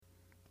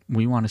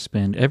we want to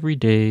spend every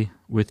day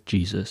with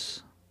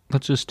Jesus.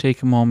 Let's just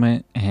take a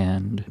moment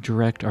and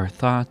direct our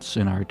thoughts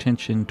and our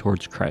attention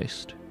towards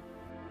Christ.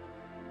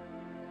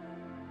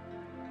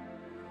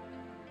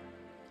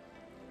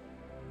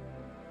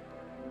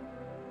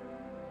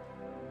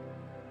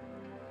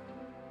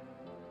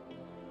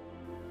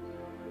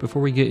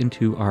 Before we get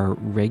into our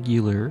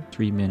regular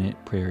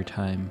 3-minute prayer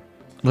time,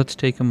 let's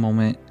take a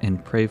moment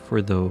and pray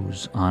for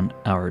those on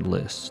our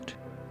list.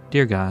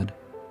 Dear God,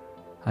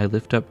 I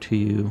lift up to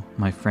you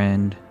my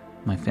friend,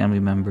 my family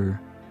member,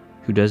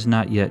 who does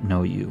not yet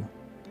know you.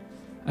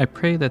 I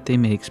pray that they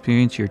may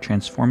experience your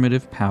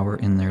transformative power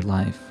in their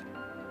life.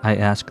 I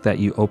ask that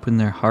you open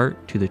their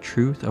heart to the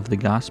truth of the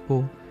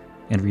gospel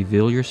and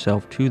reveal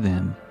yourself to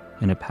them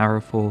in a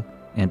powerful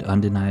and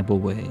undeniable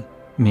way.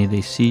 May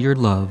they see your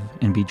love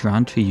and be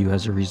drawn to you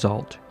as a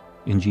result.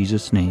 In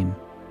Jesus' name,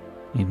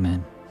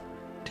 amen.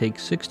 Take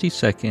 60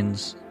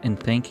 seconds and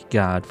thank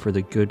God for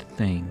the good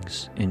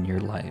things in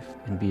your life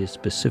and be as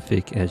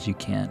specific as you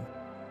can.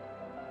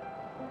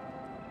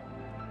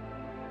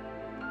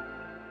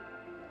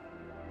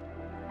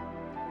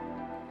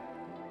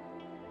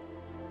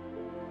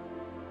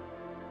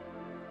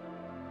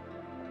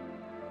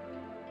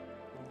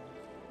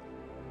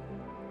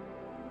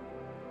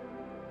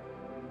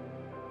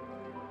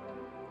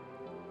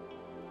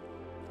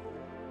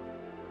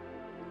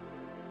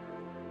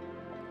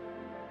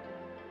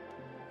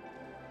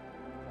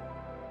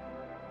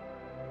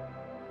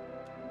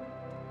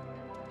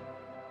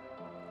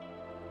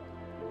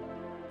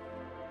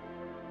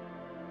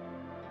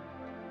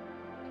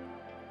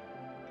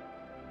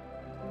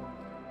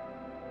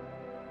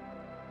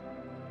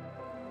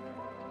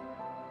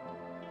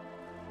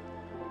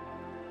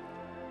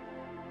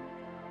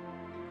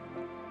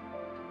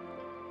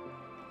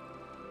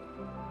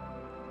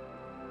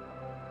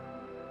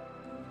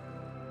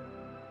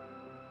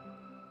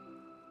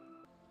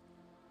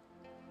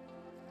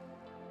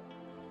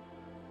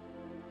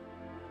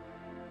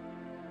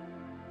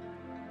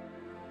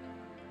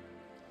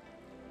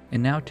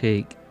 And now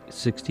take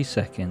 60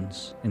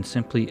 seconds and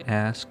simply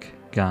ask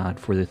God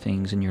for the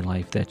things in your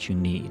life that you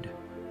need,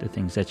 the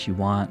things that you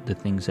want, the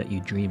things that you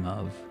dream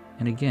of.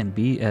 And again,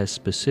 be as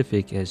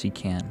specific as you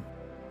can.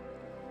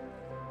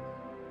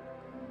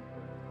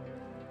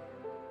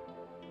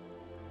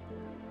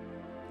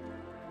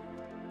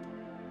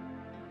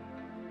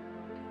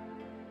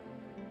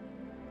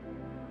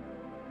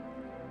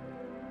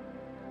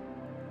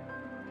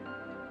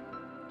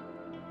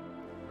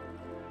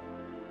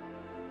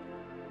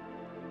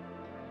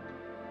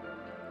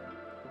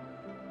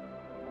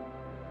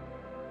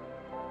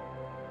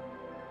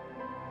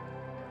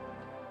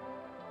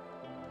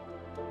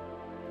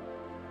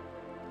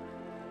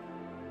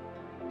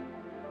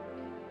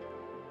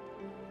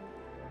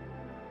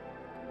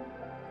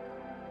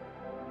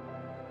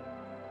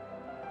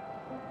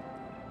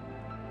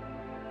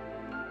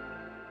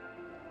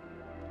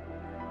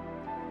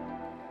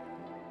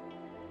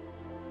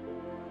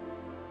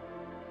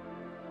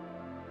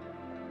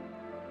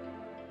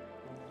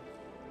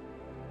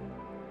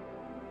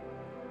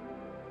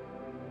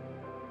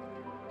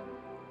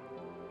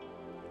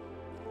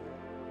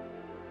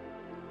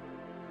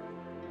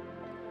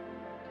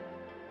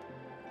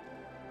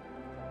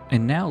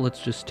 And now let's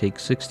just take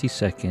 60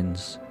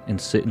 seconds and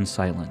sit in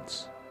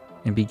silence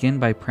and begin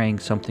by praying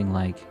something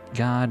like,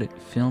 God,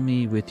 fill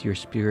me with your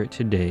Spirit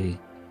today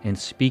and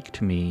speak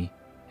to me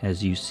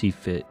as you see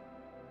fit.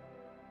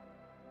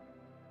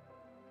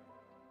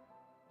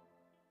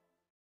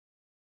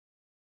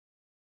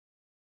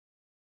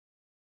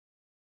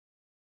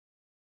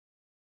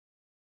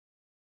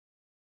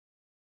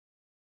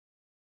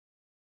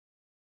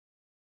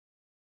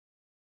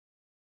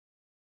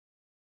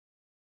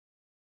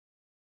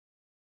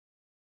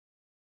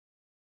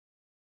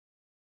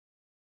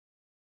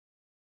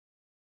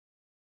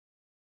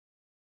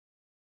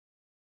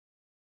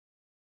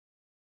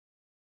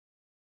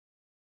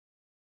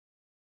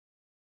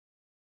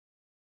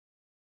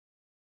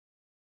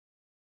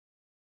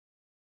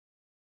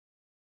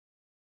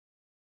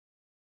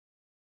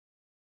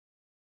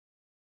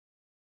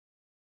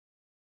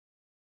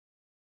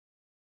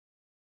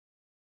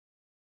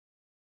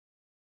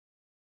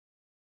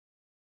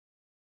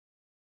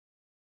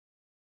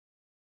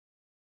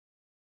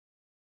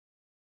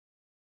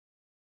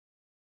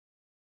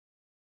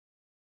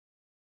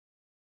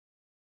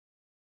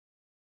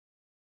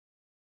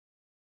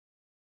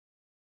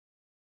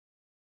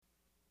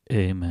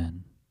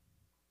 Amen.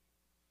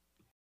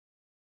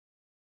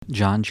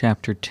 John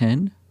chapter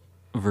 10,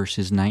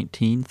 verses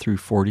 19 through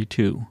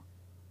 42.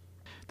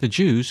 The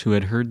Jews who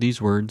had heard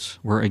these words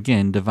were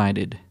again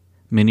divided.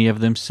 Many of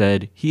them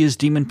said, "He is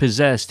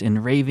demon-possessed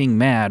and raving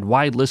mad.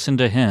 Why listen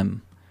to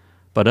him?"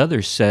 But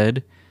others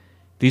said,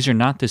 "These are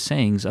not the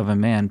sayings of a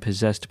man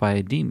possessed by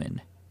a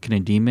demon. Can a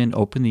demon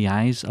open the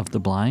eyes of the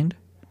blind?"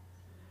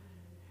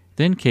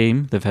 Then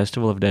came the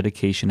festival of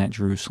dedication at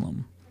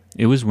Jerusalem.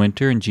 It was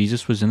winter, and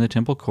Jesus was in the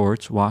temple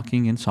courts,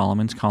 walking in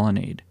Solomon's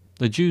colonnade.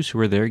 The Jews who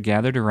were there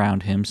gathered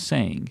around him,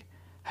 saying,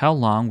 How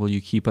long will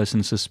you keep us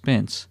in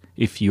suspense?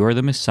 If you are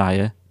the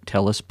Messiah,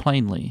 tell us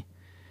plainly."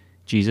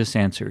 Jesus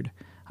answered,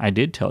 "I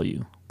did tell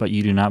you, but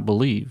you do not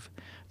believe.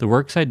 The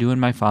works I do in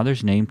my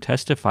Father's name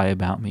testify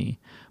about me,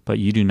 but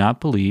you do not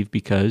believe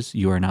because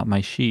you are not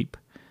my sheep.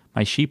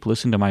 My sheep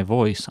listen to my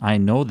voice. I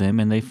know them,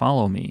 and they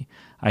follow me.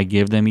 I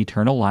give them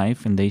eternal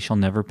life, and they shall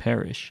never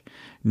perish.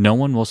 No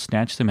one will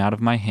snatch them out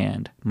of my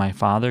hand. My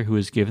Father who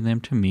has given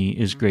them to me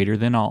is greater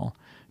than all.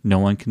 No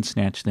one can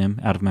snatch them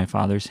out of my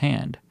Father's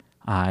hand.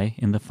 I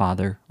and the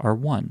Father are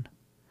one."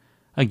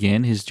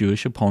 Again, his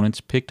Jewish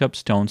opponents picked up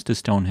stones to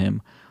stone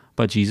him,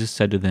 but Jesus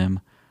said to them,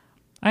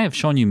 "I have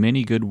shown you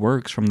many good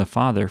works from the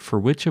Father. For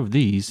which of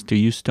these do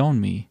you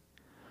stone me?"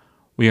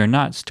 "We are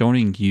not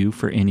stoning you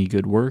for any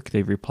good work,"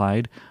 they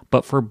replied,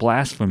 "but for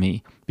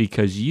blasphemy,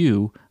 because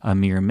you, a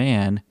mere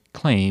man,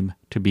 claim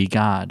to be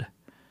God."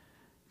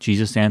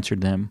 Jesus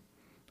answered them,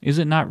 "Is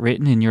it not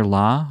written in your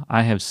law,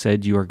 'I have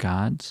said you are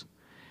gods'?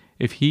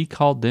 If he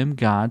called them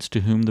gods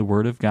to whom the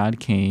word of God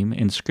came,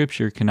 and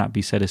Scripture cannot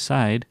be set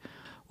aside,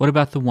 what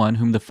about the one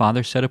whom the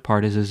Father set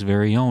apart as his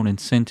very own and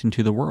sent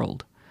into the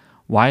world?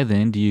 Why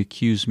then do you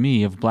accuse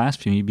me of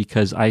blasphemy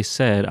because I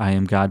said I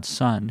am God's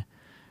Son?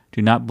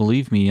 Do not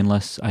believe me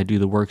unless I do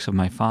the works of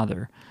my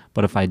Father.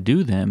 But if I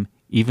do them,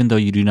 even though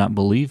you do not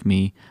believe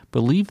me,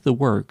 believe the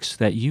works,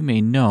 that you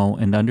may know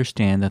and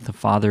understand that the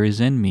Father is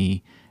in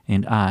me,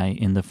 and I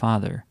in the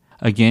Father."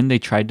 Again they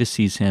tried to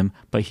seize him,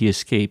 but he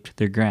escaped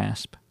their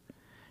grasp.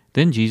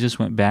 Then Jesus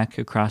went back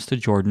across the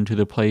Jordan to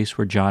the place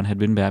where John had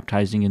been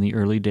baptizing in the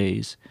early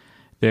days.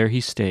 There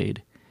he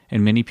stayed,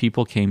 and many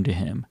people came to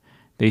him.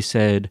 They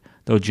said,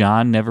 "Though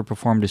John never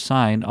performed a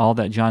sign, all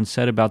that John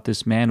said about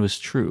this man was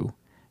true."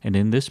 And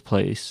in this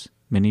place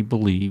many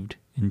believed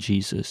in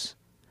Jesus.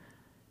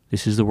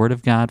 This is the word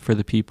of God for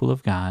the people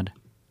of God.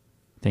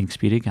 Thanks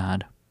be to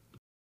God.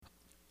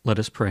 Let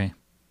us pray.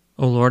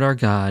 O Lord our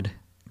God,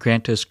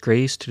 grant us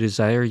grace to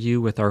desire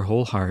you with our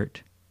whole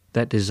heart,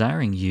 that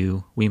desiring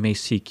you we may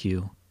seek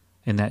you,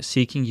 and that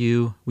seeking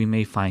you we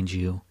may find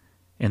you,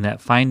 and that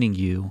finding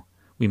you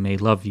we may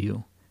love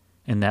you,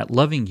 and that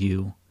loving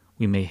you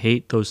we may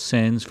hate those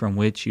sins from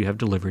which you have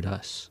delivered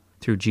us.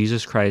 Through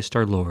Jesus Christ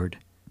our Lord.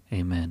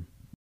 Amen.